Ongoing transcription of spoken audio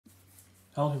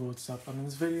Hello people, what's up? In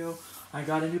this video, I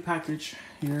got a new package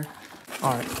here.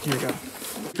 Alright, here we go.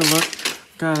 Take a look.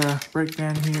 Got a brake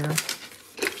van here.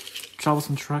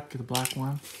 Troublesome truck, the black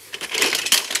one.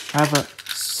 I have a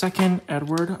second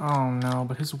Edward. Oh no,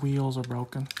 but his wheels are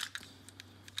broken.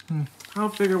 I'll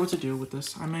figure what to do with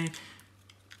this. I may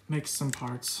make some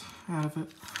parts out of it.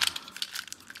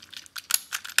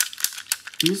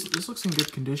 This looks in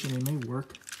good condition. They may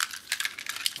work.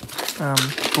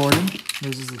 Gordon.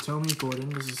 This is the Tomy Gordon.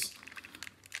 This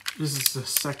is the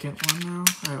second one now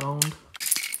I owned.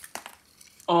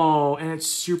 Oh, and it's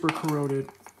super corroded.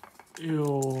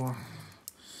 Ew.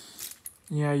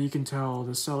 Yeah, you can tell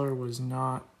the seller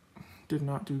did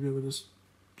not do good with this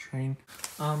train.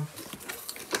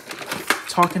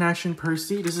 Talking Action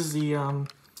Percy. This is the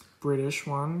British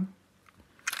one.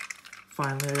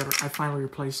 Finally, I finally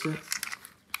replaced it.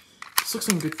 This looks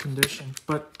in good condition,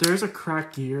 but there's a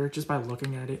cracked gear just by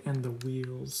looking at it, and the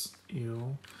wheels,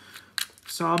 ew.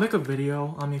 So I'll make a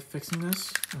video on me fixing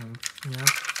this. Yeah,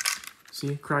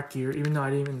 see, cracked gear. Even though I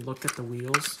didn't even look at the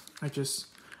wheels, I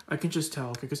can just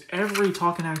tell, okay, because every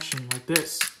Talking Action like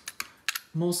this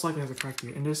most likely has a cracked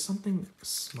gear, and there's something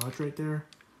smudged right there.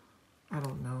 I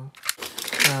don't know.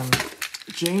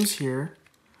 James here.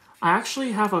 I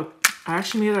actually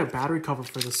made a battery cover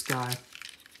for this guy.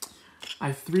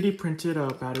 I 3D printed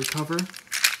a battery cover,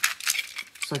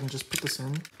 so I can just put this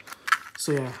in.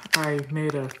 So yeah, I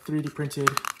made a 3D printed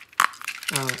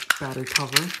battery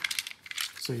cover.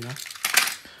 So yeah.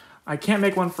 I can't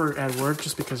make one for Edward,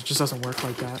 just because it just doesn't work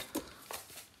like that.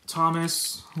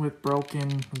 Thomas with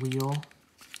broken wheel.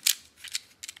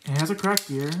 It has a cracked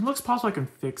gear. It looks possible I can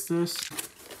fix this.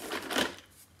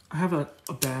 I have a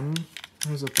Ben.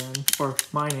 There's a Ben, or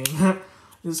my name.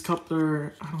 This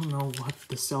coupler, I don't know what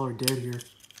the seller did here.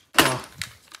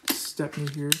 Stepney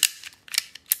here.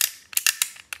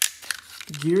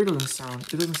 The gear doesn't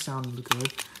sound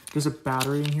good. There's a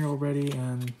battery in here already,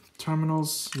 and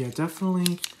terminals. Yeah,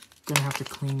 definitely gonna have to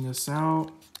clean this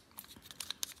out.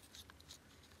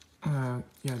 Yeah,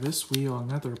 this wheel I'm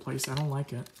gonna have to replace. I don't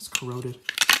like it. It's corroded.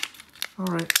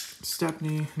 Alright,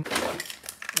 Stepney.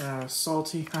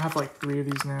 Salty. I have like 3 of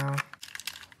these now.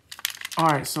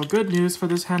 Alright, so good news for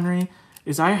this Henry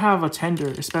is I have a tender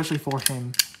especially for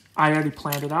him. I already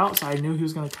planned it out, so I knew he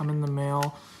was going to come in the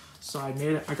mail. So I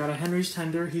made it. I got a Henry's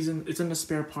tender. It's in the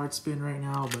spare parts bin right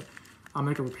now, but I'll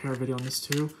make a repair video on this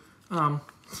too.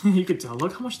 You could tell.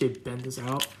 Look how much they bent this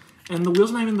out. And the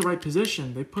wheel's not even in the right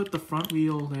position. They put the front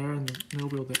wheel there and the middle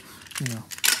wheel there. You know.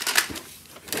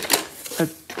 A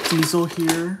diesel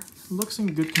here. Looks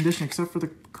in good condition except for the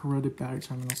corroded battery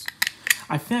terminals.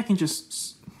 I think I can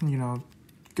just, you know,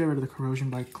 get rid of the corrosion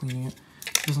by cleaning it.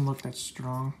 It doesn't look that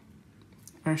strong.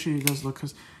 Actually, it does look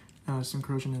because some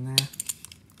corrosion in there.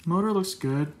 Motor looks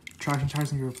good. Traction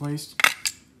tires need to be replaced.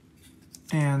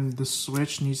 And the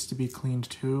switch needs to be cleaned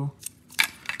too.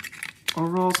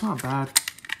 Overall, it's not bad.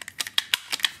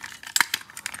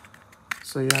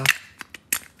 So yeah.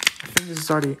 I think this is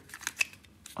already...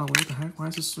 Oh, what the heck? Why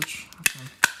is this switch? Okay.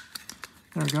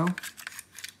 There we go.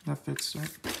 That fits, right?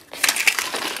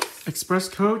 Express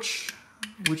coach,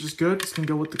 which is good. It's gonna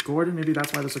go with the Gordon. Maybe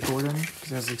that's why there's a Gordon,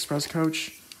 because it has the express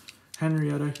coach.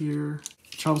 Henrietta here.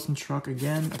 Troublesome truck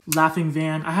again. Laughing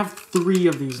van. I have 3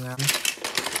 of these now.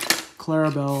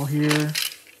 Clarabelle here.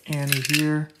 Annie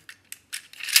here.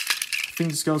 I think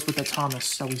this goes with the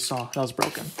Thomas that we saw. That was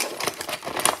broken.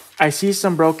 I see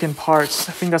some broken parts.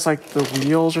 I think that's like the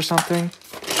wheels or something.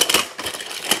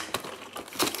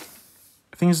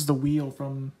 I think this is the wheel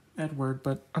from Edward,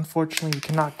 but unfortunately we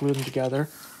cannot glue them together.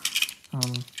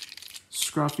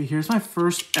 Scruffy here. It's my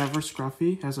first ever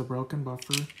Scruffy. Has a broken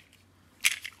buffer.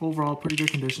 Overall, pretty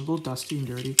good condition. A little dusty and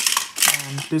dirty.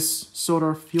 This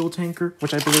soda fuel tanker,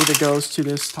 which I believe it goes to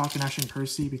this Talking Action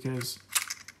Percy, because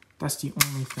that's the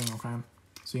only thing, okay?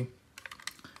 See?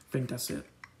 I think that's it.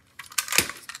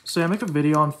 So yeah, make a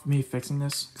video on me fixing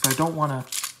this, because I don't want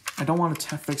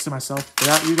to fix it myself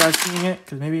without you guys seeing it,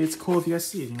 because maybe it's cool if you guys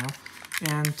see it, you know?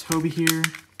 And Toby here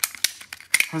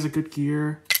has a good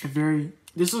gear.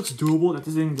 This looks doable. That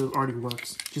this thing already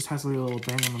works. Just has a little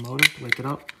bang on the motor to wake it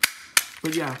up.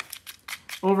 But yeah,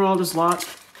 overall, this lot,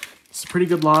 it's a pretty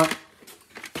good lot.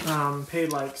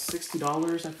 Paid like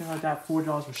 $60, I think like that.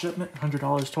 $40 for shipment,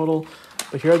 $100 total.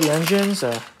 But here are the engines.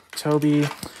 Toby,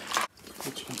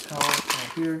 which you can tell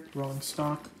right here, rolling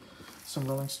stock. Some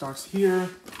rolling stocks here.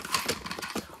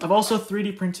 I've also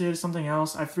 3D printed something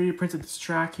else. I've 3D printed this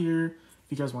track here,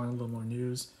 if you guys want a little more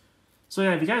news. So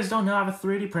yeah, if you guys don't know, I have a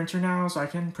 3D printer now, so I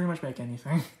can pretty much make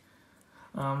anything.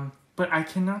 But I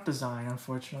cannot design,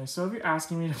 unfortunately. So if you're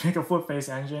asking me to make a flip face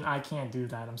engine, I can't do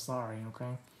that. I'm sorry,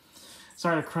 okay?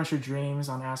 Sorry to crush your dreams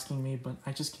on asking me, but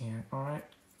I just can't, alright?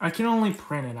 I can only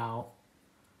print it out.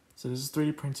 So this is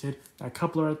 3D printed. That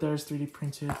coupler right there is 3D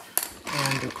printed.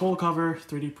 And the cold cover,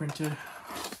 3D printed.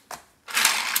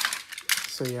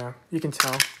 So yeah, you can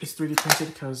tell it's 3D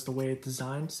printed because the way it's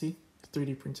designed, see? It's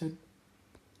 3D printed.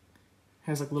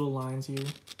 Has like little lines here.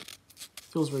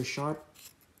 Feels very sharp.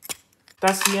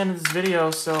 That's the end of this video,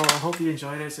 so I hope you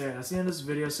enjoyed it. So yeah, that's the end of this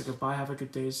video, so goodbye, have a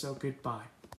good day, so goodbye.